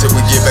 Go wait till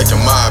we get back to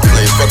my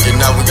place. Fuck it,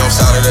 now we on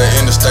side of the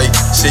interstate.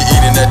 She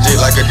eating that dick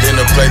like a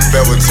dinner plate.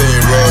 Velveteen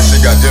rug, she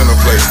got dinner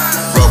plate.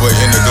 Rubber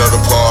in the glove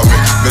department.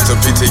 Mr.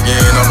 PT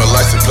again on the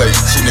license plate.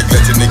 She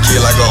neglecting the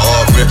kid like a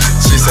orphan.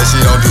 She said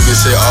she don't do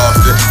this shit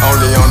often.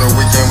 Only on the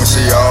weekend when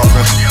she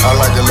offin'. I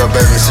like the little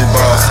baby, she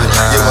bossy.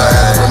 Give her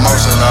ass a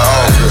promotion, I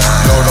offer.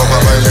 No, my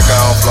baby, look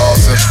how I'm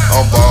flossing.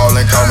 I'm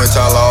ballin', call me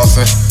Ty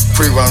Lawson.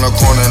 Pre-run the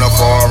corner in a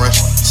foreign.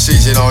 She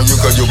shit on you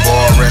cause you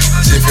boring.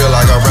 She feel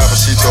like a rapper,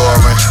 she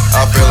touring.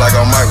 I feel like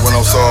I'm Mike when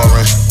I'm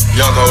soaring.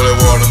 Young holy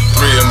water,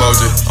 3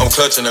 emoji. I'm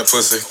clutching that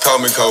pussy, call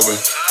me Kobe.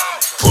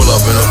 Pull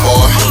up in a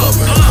bar,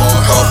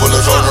 car full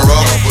of Jordan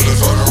Rock.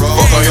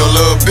 Fuck on your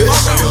little bitch,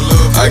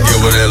 I give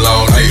her that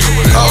long dick.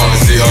 I only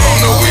see her on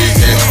the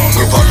weekend.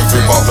 We poppin' free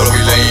ball for the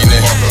we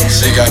leanin'.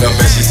 She got a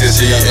man, she said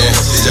she eatin'.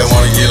 She just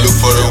wanna get loose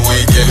for the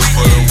weekend.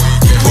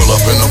 Pull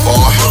up in the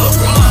bar,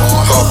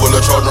 car full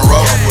of Jordan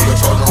Rock.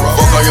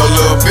 Fuck on your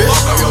little bitch,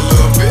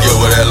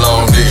 give her that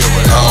long dick.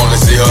 I only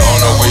see her on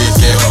the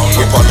weekend.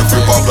 We poppin'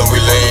 free ball for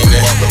we leanin'.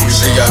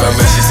 She got a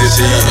man, she said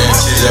she eatin'.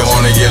 She just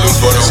wanna get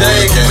loose for the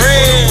weekend.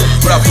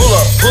 When I pull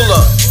up.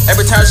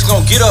 Every time she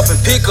gon' get up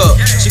and pick up.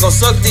 She gon'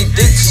 suck these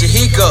dicks till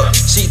she hiccup.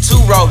 She too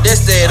raw,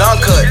 that's that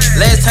uncut.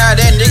 Last time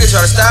that nigga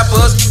try to stop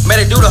us, made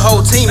it do the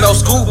whole team, no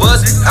school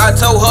bus. I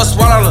told her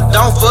swallow the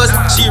don't fuss.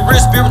 She real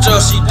spiritual,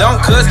 she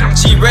don't cuss.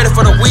 She ready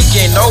for the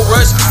weekend, no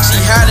rush.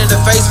 She hiding in the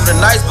face with a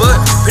nice butt.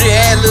 Pretty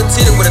ass little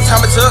titty with a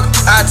tummy tuck.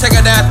 I take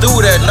her down through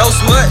there, no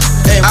smut.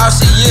 And all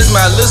she is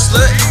my little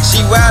slut.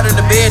 She wild in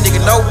the bed, nigga,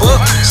 no book.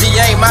 She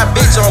ain't my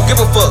bitch, I don't give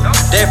a fuck.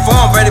 That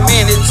farm ready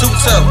man, it's too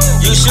tough.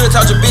 You should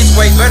taught your bitch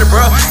way better,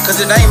 bro.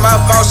 Cause it ain't my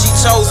fault she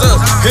chose us.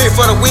 Here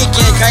for the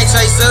weekend, can't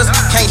chase us.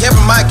 Can't help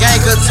my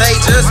gang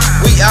contagious.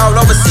 We all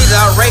over city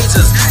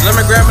outrageous. Let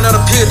me grab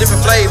another pill,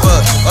 different flavor.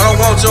 I don't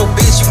want your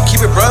bitch, you can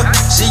keep it, bruh.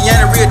 She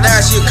ain't a real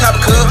dime, she a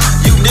copper cup.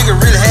 You nigga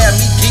really have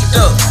me geeked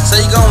up. So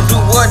you gon' do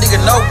what,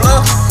 nigga, no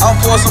bluff? I'll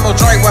pour some more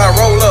drink while I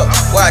roll up.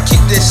 While I kick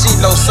this shit,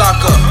 no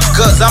soccer.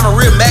 Cause I'm a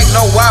real Mac,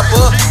 no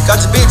whopper.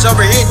 Got your bitch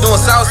over here doing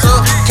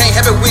salsa. Can't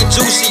have it with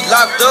you, she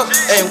locked up.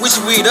 And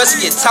wish you with us,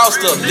 she get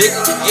tossed up, nigga,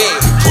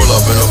 yeah. Pull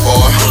up in a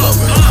bar,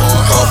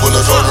 car full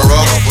of Jordan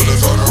Rock.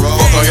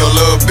 Fuck on your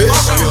little bitch,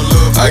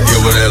 I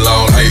give her that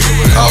long dick.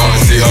 I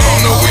only see her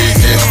on the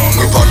weekend.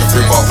 We poppin'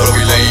 free ball for the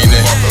we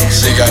leanin'.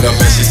 She got a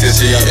man, she said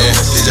she eatin'.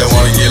 She just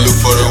wanna get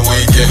loose for the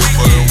weekend.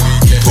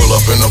 Pull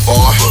up in the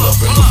bar,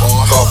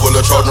 car full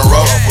of Jordan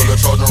Rock.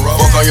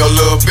 Fuck on your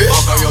little bitch,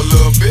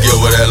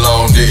 give her that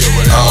long dick.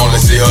 I only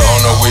see her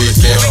on the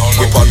weekend.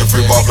 We poppin'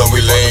 free ball for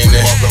we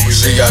leanin'.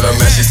 She got a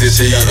man, she said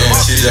she eatin'.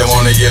 She just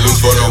wanna get loose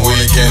for the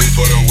weekend.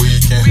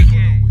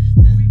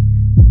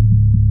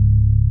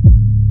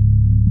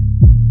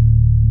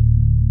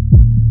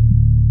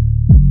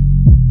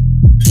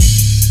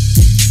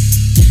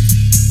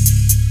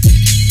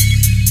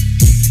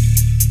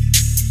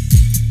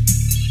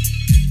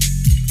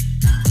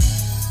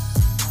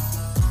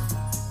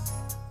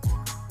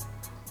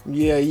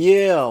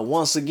 Yeah.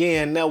 Once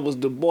again, that was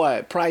the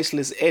boy,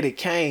 Priceless Eddie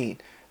Kane.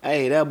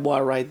 Hey, that boy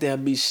right there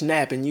be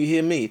snapping, you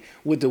hear me?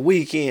 With the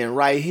weekend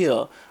right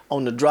here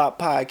on the Drop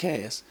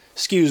Podcast.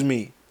 Excuse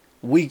me,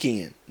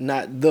 weekend,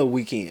 not the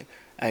weekend.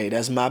 Hey,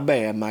 that's my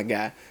bad, my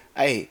guy.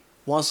 Hey,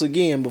 once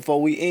again,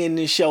 before we end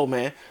this show,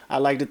 man, I'd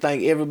like to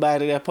thank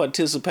everybody that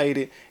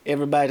participated,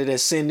 everybody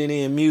that's sending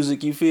in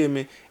music, you feel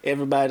me?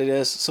 Everybody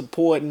that's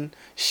supporting,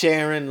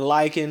 sharing,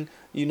 liking,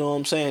 you know what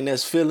I'm saying,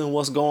 that's feeling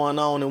what's going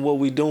on and what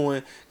we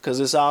doing,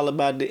 because it's all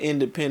about the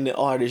independent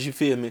artists, you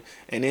feel me?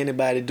 And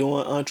anybody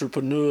doing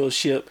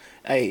entrepreneurship,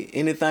 hey,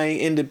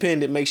 anything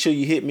independent, make sure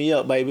you hit me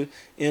up, baby.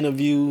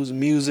 Interviews,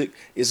 music,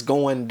 it's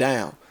going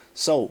down.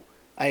 So,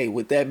 hey,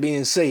 with that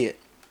being said,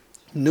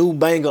 new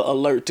banger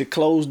alert to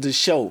close the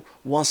show.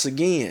 Once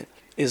again,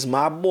 is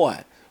my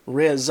boy,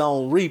 Red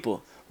Zone Reaper,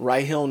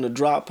 right here on the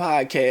Drop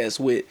Podcast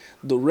with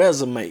The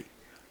Resume.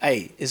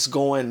 Hey, it's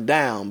going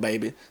down,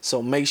 baby.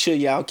 So make sure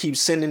y'all keep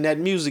sending that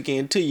music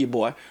in to your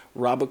boy,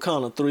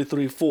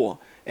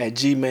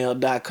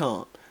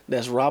 robertconnor334@gmail.com.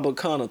 That's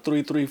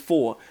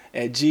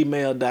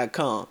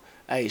robertconnor334@gmail.com.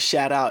 Hey,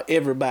 shout out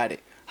everybody.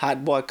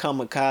 Hot Boy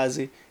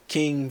Kamikaze,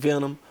 King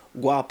Venom,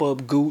 Guap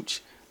Up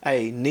Gooch,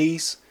 hey,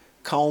 Niece,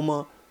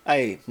 Coma,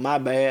 hey, my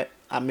bad.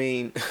 I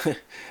mean,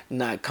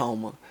 not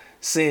Coma.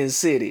 Sin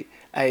City.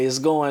 Hey, it's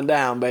going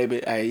down, baby.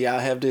 Hey, y'all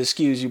have to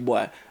excuse you,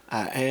 boy.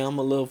 I am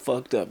a little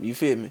fucked up, you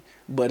feel me?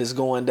 But it's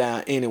going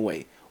down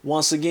anyway.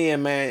 Once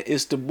again, man,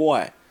 it's the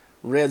boy,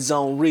 Red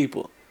Zone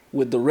Reaper,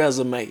 with The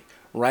Resume,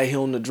 right here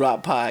on the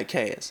Drop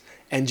Podcast.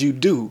 And you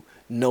do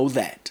know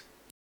that.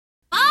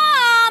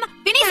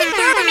 Phineas and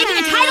Ferb are making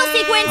a title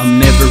sequence. I'm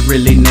never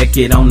really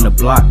naked on the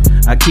block.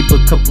 I keep a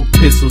couple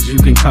pistols, you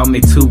can call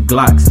me 2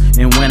 Glocks.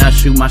 And when I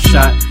shoot my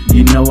shot,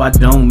 you know I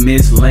don't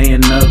miss.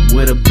 Laying up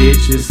with a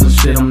bitch is some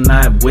shit I'm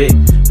not with.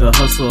 The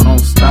hustle don't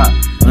stop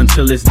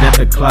until it's death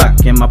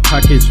o'clock. And my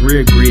pocket's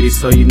real greedy,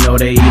 so you know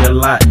they eat a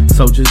lot.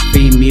 So just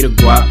feed me the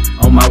guap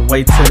on my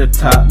way to the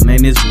top.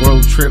 Man, this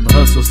road trip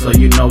hustle, so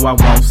you know I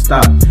won't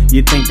stop.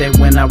 You think that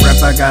when I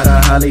rap I got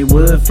a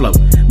Hollywood flow?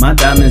 My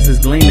diamonds is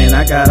gleaming,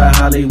 I got a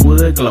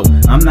Hollywood glow.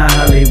 I'm not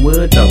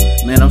Hollywood though,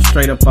 man, I'm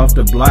straight up off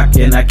the block.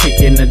 And I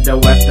kick in the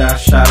door after I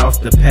shot off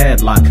the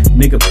padlock.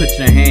 Nigga, put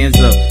your hands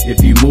up,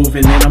 if you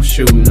moving then I'm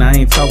shooting. I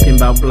ain't talking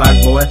about block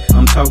boy,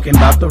 I'm talking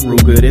about the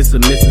Ruger. This a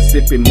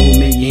Mississippi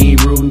movement, you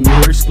ain't rooting,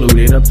 you're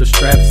excluded. Up the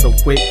strap so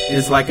quick,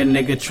 it's like a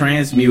nigga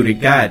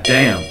transmuted,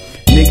 goddamn.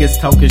 Niggas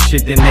talking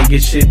shit, then they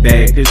get shit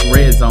back. This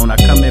Red Zone, I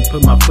come and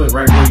put my foot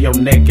right where your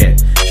neck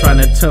at.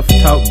 Tryna tough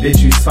talk,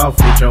 bitch, you soft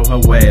with your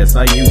hoe ass.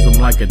 I use them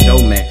like a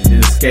doormat,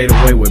 then skate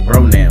away with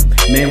Bronam.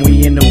 Man,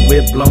 we in the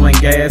whip blowing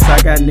gas. I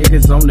got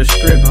niggas on the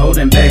strip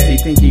holding back. He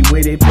think he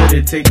with it, put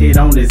a ticket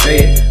on his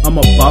head. I'm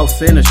a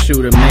boss and a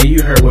shooter, man,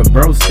 you heard what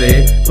bro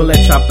said. Pull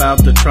that chopper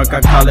out the trunk,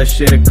 I call that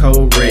shit a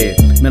code red.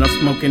 Man, I'm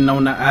smoking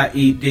on the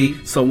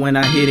IED, so when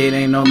I hit it,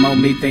 ain't no more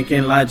me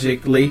thinking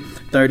logically.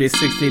 30,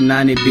 60,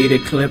 90 be the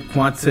clip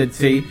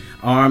quantity.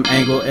 Arm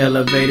angle,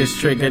 elevators,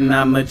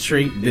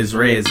 trigonometry. This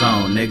Red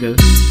Zone, nigga.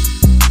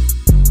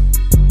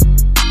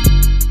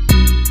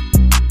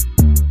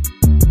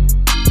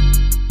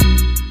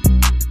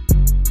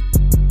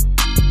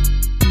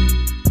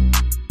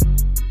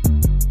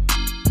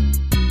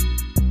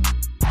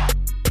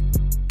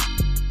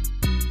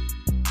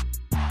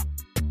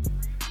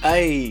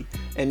 Hey,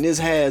 and this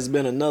has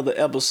been another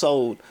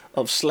episode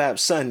of Slap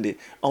Sunday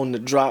on the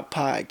Drop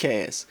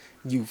Podcast.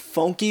 You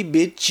funky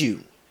bitch,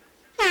 you.